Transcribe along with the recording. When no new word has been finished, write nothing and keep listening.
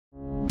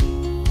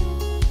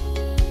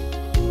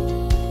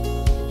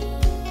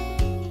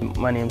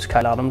My name's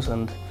Kyle Adams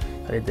and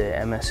I did the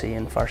MSc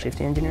in Fire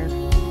Safety Engineering.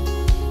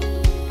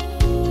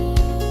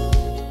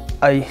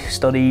 I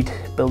studied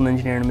Building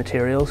Engineering and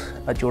Materials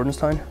at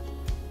Jordanstown,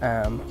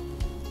 and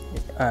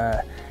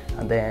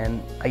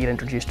then I get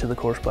introduced to the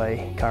course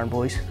by Karen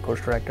Boyce, the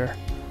course director.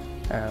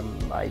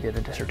 I did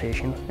a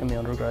dissertation in my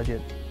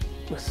undergraduate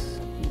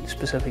with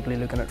specifically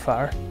looking at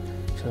fire,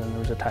 so then there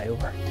was a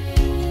tie-over.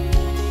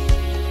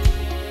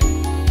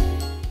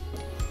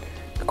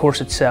 The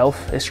course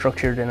itself is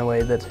structured in a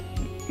way that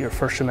your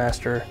first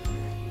semester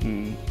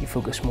you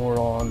focus more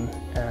on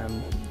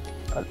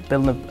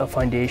building a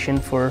foundation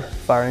for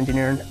fire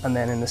engineering, and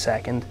then in the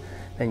second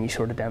then you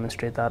sort of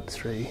demonstrate that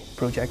through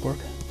project work.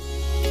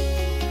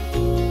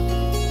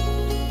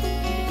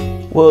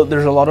 Well,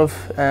 there's a lot of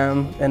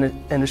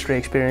industry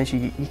experience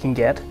you can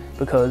get,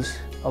 because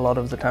a lot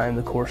of the time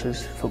the course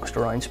is focused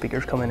around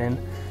speakers coming in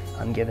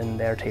and giving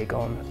their take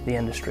on the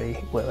industry,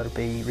 whether it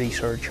be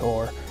research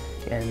or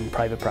in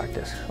private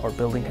practice or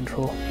building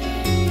control.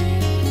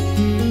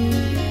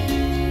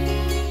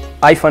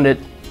 I found it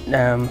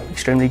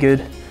extremely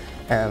good.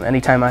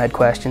 Anytime I had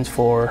questions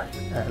for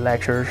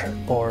lecturers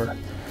or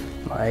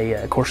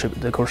the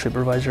course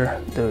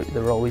supervisor, they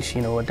were always,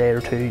 a day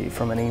or two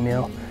from an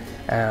email,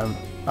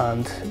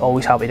 and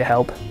always happy to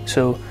help.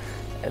 So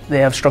they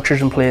have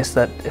structures in place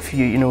that if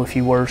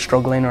you were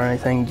struggling or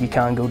anything, you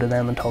can go to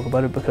them and talk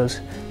about it, because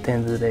at the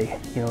end of the day,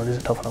 it is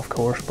a tough enough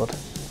course, but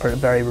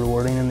very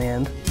rewarding in the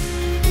end.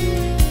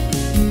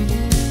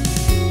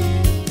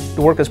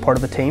 The work is part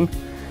of a team.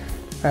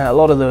 A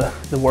lot of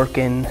the work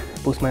in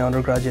both my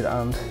undergraduate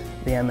and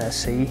the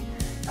MSc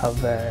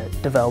have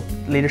developed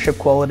leadership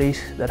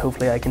qualities that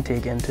hopefully I can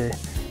take into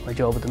my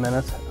job at the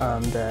minute,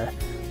 and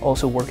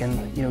also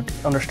working,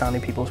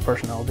 understanding people's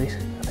personalities.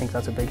 I think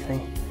that's a big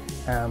thing.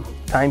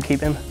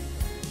 Timekeeping,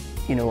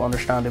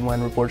 understanding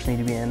when reports need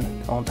to be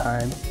in on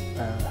time,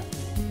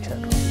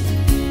 etc.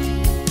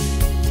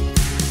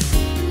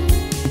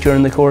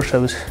 During the course I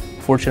was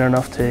fortunate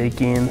enough to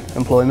gain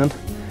employment.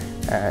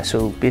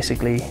 So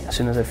basically, as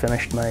soon as I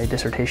finished my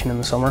dissertation in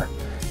the summer,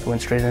 I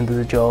went straight into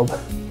the job,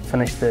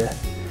 finished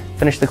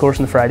the course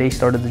on the Friday,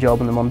 started the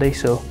job on the Monday.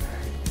 So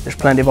there's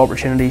plenty of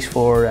opportunities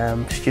for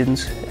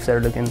students if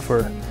they're looking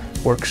for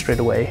work straight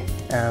away.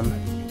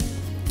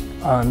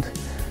 And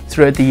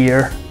throughout the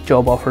year,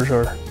 job offers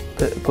are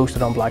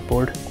posted on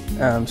Blackboard,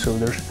 so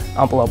there's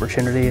ample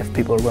opportunity if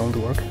people are willing to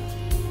work.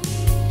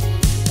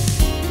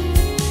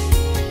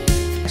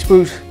 I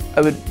suppose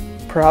I would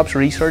perhaps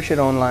research it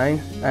online,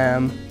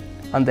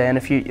 and then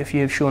if you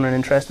have shown an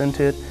interest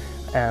into it,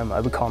 I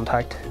would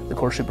contact the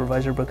course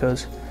supervisor,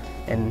 because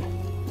in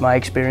my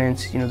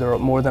experience, they're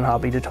more than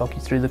happy to talk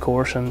you through the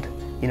course and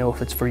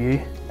if it's for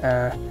you,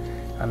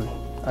 and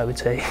I would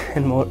say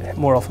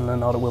more often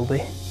than not it will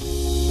be.